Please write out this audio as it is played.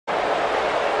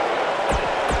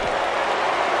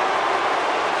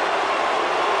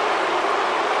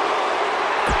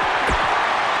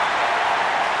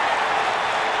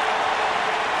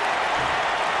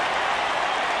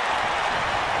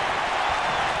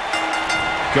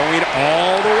going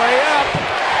all the way up.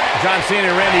 John Cena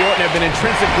and Randy Orton have been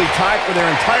intrinsically tied for their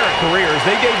entire careers.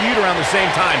 They debuted around the same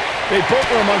time. They both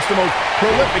were amongst the most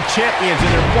prolific champions, and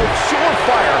they're both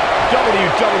surefire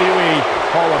WWE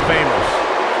Hall of Famers.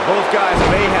 Both guys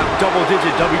may have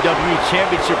double-digit WWE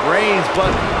Championship reigns,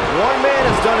 but one man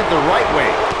has done it the right way.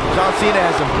 John Cena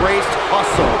has embraced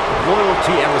hustle,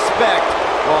 loyalty, and respect,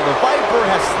 while the Viper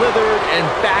has slithered and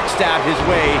backstabbed his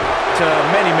way to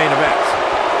many main events.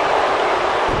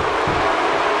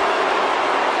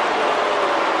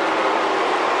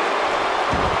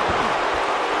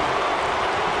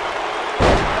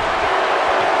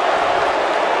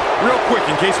 Real quick,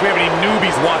 in case we have any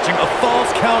newbies watching, a Falls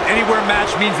Count Anywhere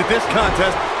match means that this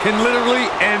contest can literally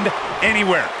end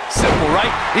anywhere. Simple,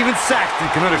 right? Even Saxton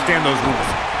can understand those rules.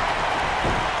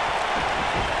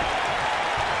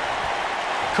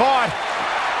 Caught.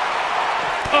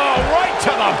 Oh, right to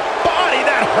the body.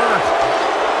 That hurt.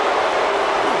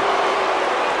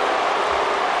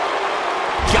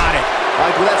 Got it.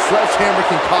 Michael, that sledgehammer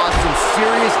can cause some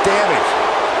serious damage.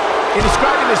 In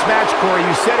describing this match, Corey,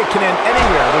 you said it can end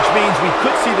anywhere, which means we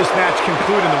could see this match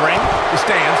conclude in the ring, the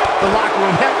stands, the locker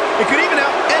room. Heck, it could even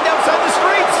end outside the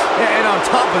streets. And on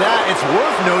top of that, it's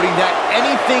worth noting that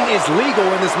anything is legal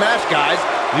in this match, guys.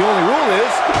 The only rule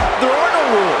is there are no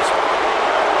rules.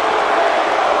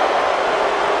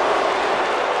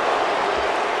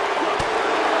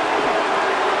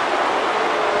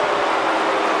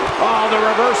 Oh, the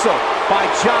reversal by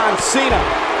John Cena.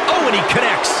 Oh, and he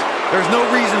connects. There's no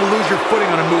reason to lose your footing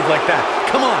on a move like that.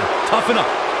 Come on, toughen up.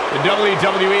 The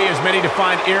WWE has many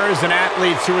defined eras and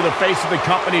athletes who were the face of the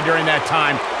company during that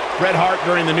time. Bret Hart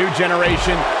during the New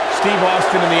Generation, Steve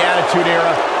Austin in the Attitude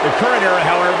Era. The current era,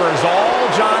 however, is all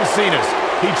John Cena's.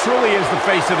 He truly is the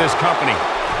face of this company,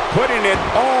 putting it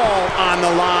all on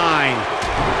the line.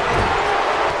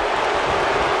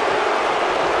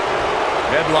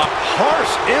 Headlock,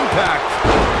 harsh impact.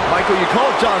 Michael, you call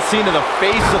John Cena the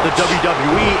face of the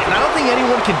WWE, and I don't think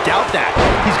anyone can doubt that.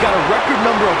 He's got a record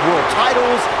number of world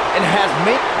titles and has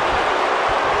made...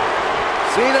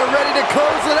 Cena ready to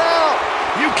close it out.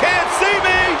 You can't see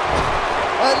me.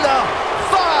 And the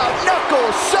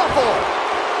five-knuckle shuffle.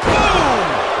 Boom!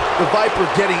 The Viper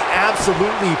getting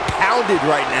absolutely pounded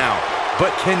right now.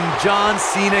 But can John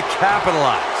Cena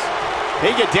capitalize?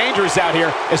 They get dangerous out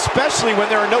here, especially when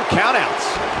there are no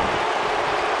countouts.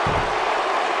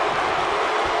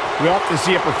 We often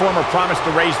see a performer promise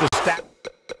to raise the stature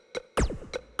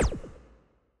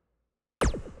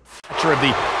of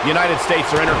the United States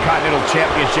or Intercontinental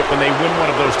Championship when they win one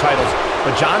of those titles.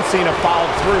 But John Cena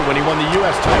followed through when he won the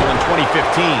U.S. title in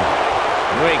 2015.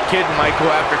 You ain't kidding,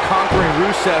 Michael. After conquering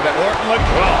Rusev at Orton, look,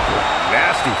 oh,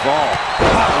 nasty fall.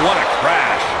 Oh, what a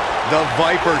crash. The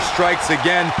Viper strikes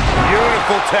again.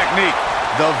 Beautiful technique.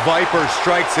 The Viper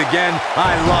strikes again.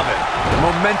 I love it.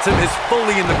 Momentum is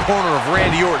fully in the corner of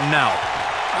Randy Orton now.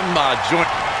 I'm joint.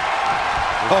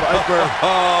 Viper.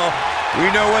 We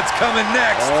know what's coming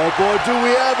next. Oh, boy, do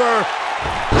we ever.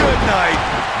 Good night.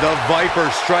 The Viper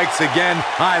strikes again.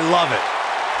 I love it.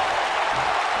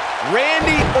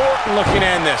 Randy Orton looking to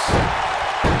end this.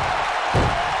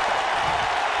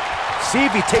 See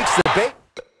if he takes the bait.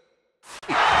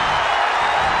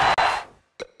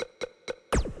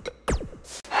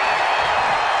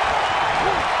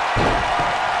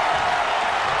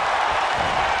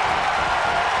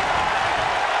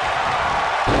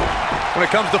 When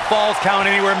it comes to Falls Count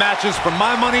Anywhere matches, for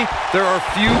my money, there are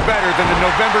few better than the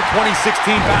November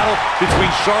 2016 battle between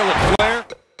Charlotte Flair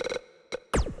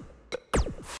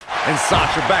and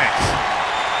Sasha Banks.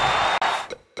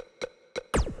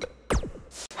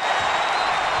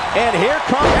 And here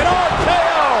comes an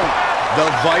RKO. The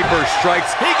Viper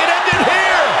strikes. He can end it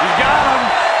here. He got him.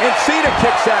 And Cena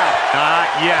kicks out. Not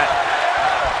yet.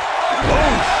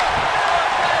 Oof.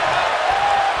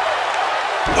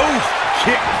 Oof.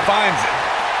 Kick finds it.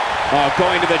 Oh,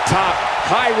 going to the top.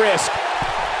 High risk.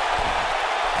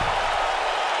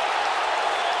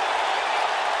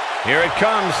 Here it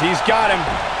comes. He's got him.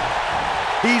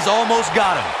 He's almost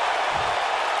got him.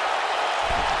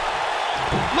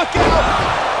 Look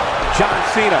out! John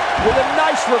Cena with a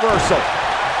nice reversal.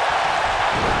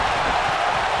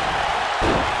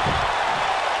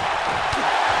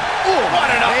 Ooh,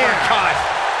 what an uppercut!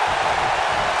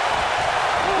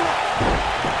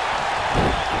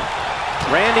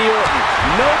 Randy Orton,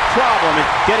 no problem in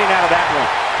getting out of that one.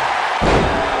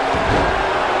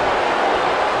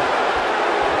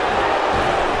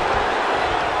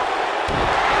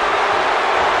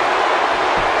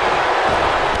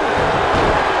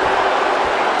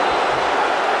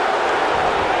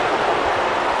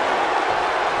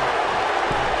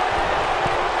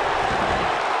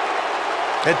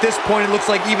 At this point, it looks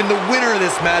like even the winner of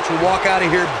this match will walk out of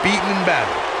here beaten and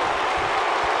battered.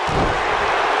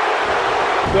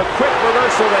 The quick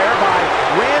reversal there by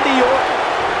Randy Orton.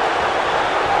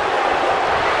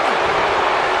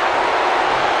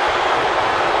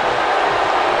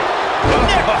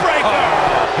 Neckbreaker!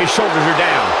 His shoulders are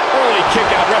down. Early kick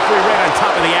out. Referee right on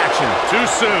top of the action. Too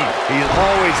soon. He's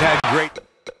always had great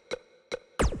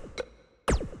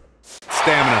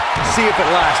stamina. See if it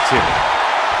lasts here.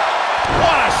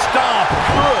 What a stomp!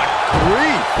 Good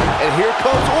grief! And here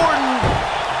comes Orton.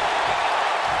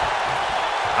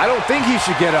 I don't think he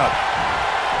should get up.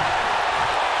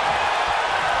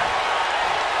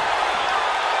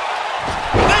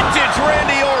 Vintage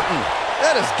Randy Orton!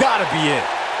 That has got to be it.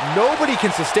 Nobody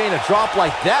can sustain a drop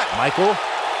like that, Michael.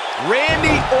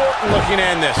 Randy Orton looking to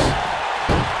end this.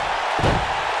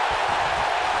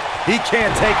 He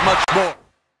can't take much more.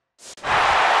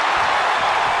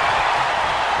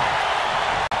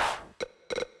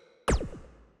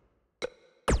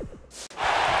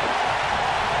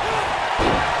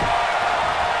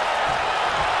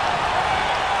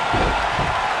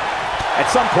 At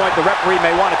some point, the referee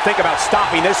may want to think about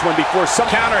stopping this one before some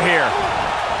counter here.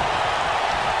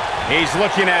 He's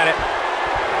looking at it.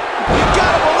 You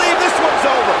gotta believe this one's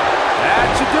over.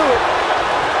 That should do it.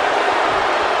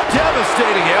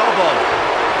 Devastating elbow.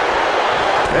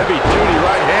 Heavy-duty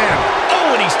right hand.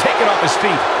 Oh, and he's taken off his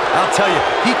feet. I'll tell you,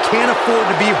 he can't afford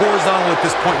to be horizontal at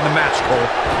this point in the match, Cole.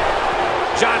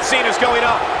 John Cena's going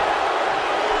up.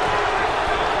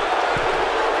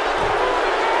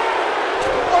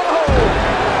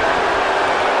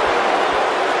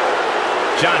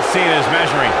 John Cena is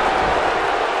measuring.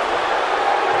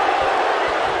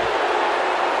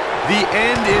 The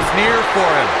end is near for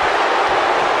him.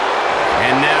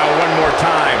 And now one more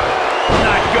time.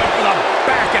 Not good for the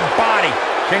back and body.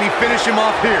 Can he finish him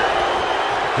off here?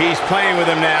 He's playing with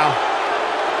him now.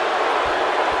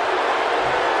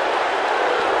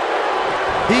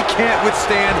 He can't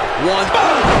withstand one.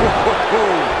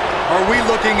 Are we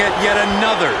looking at yet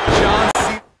another John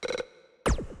Cena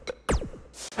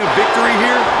victory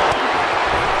here?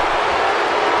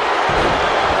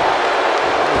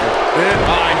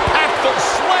 Impactful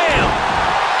slam.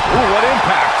 Ooh, what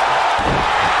impact.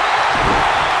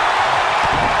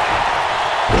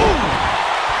 Ooh.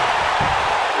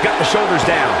 Got the shoulders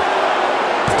down.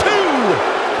 2.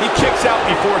 He kicks out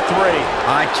before 3.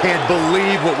 I can't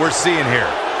believe what we're seeing here.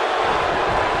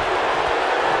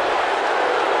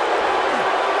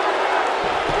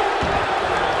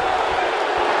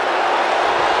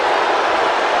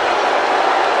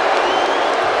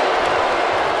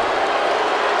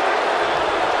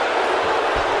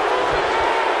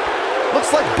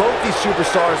 Looks like both these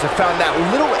superstars have found that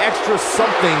little extra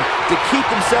something to keep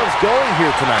themselves going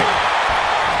here tonight.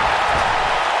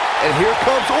 And here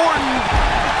comes Orton.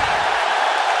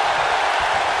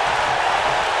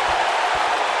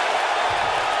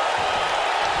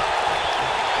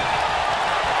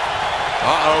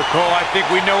 Uh-oh, Cole, I think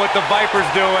we know what the Viper's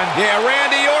doing. Yeah,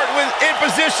 Randy Orton was in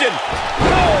position.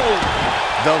 Oh!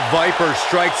 The Viper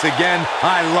strikes again.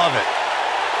 I love it.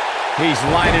 He's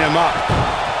lining him up.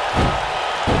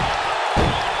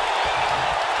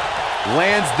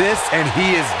 Lands this, and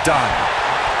he is done.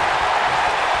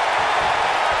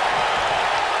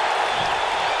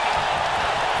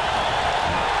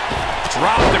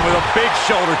 Dropped him with a big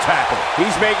shoulder tackle.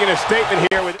 He's making a statement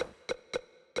here with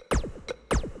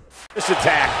this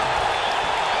attack.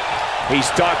 He's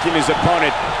stalking his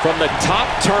opponent from the top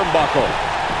turnbuckle.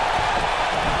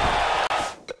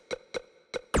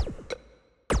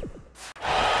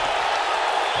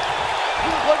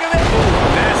 Look at this.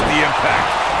 Nasty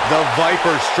impact. The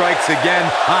Viper strikes again.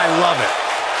 I love it.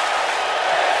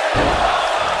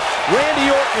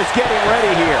 Randy Orton is getting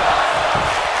ready here.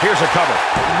 Here's a cover.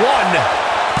 1,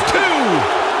 2.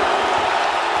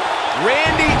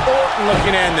 Randy Orton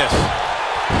looking to end this.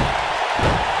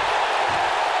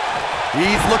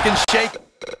 He's looking shaky.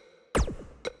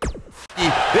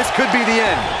 This could be the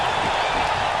end.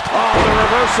 Oh, the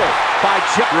reversal by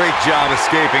Great job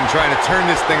escaping, trying to turn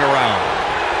this thing around.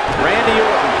 Randy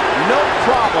Orton, no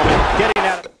problem getting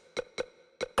out of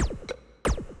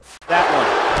that one.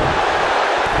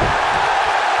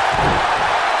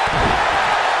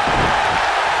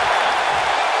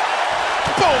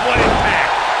 Boom, what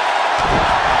impact!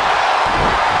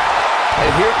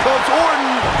 And here comes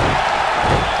Orton.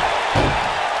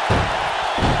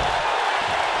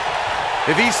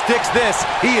 If he sticks this,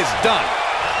 he is done.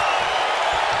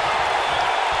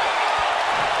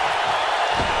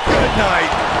 Good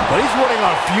night. But he's running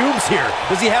on fumes here.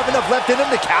 Does he have enough left in him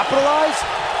to capitalize?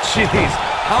 Jeez,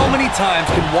 How many times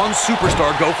can one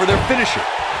superstar go for their finisher?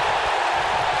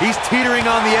 He's teetering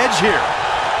on the edge here.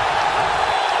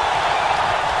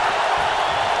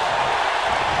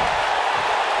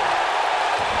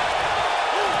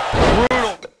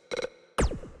 Brutal.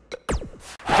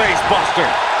 Face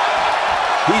buster.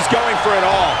 He's going for it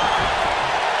all.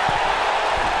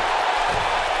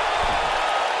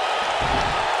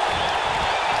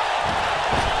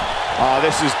 Oh,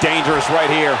 this is dangerous right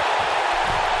here.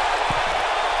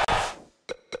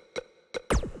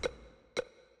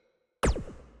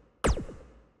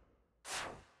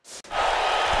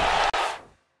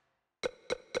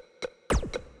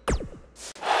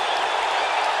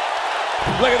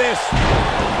 Look at this.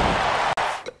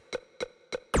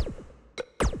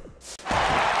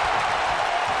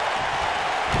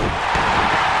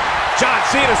 John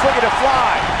Cena's looking to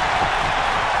fly.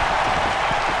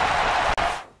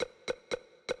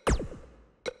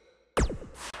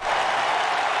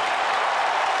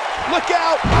 Look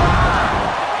out!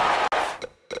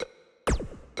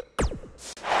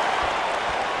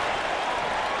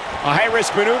 A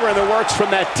high-risk maneuver in the works from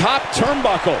that top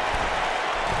turnbuckle.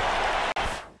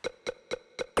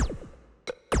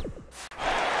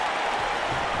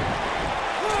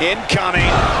 Incoming.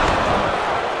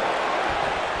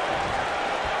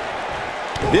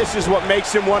 This is what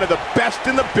makes him one of the best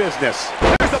in the business.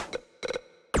 There's the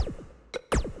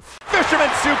fisherman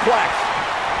suplex.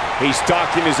 He's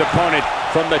stalking his opponent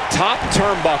from the top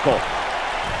turnbuckle.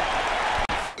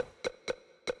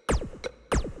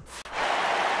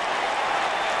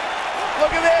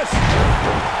 Look at this.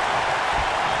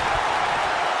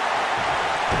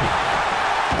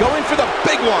 Going for the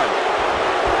big one.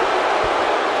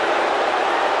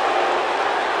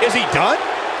 Is he done?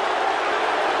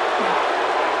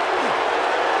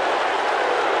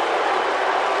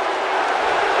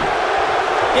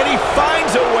 And he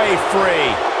finds a way free.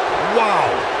 Wow,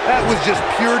 that was just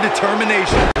pure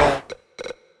determination.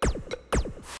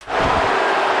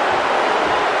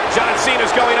 John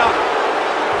Cena's going up.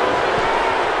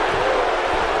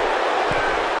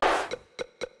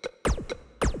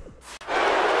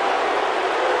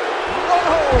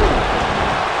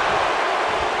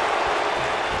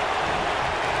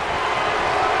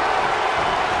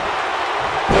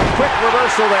 Quick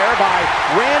reversal there by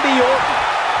Randy Orton.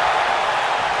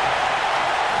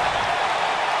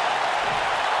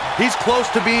 He's close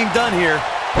to being done here.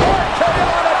 Coming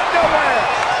out of nowhere.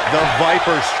 The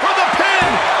Vipers For the pin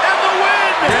and the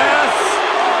win. Yes!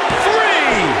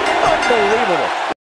 3. Unbelievable.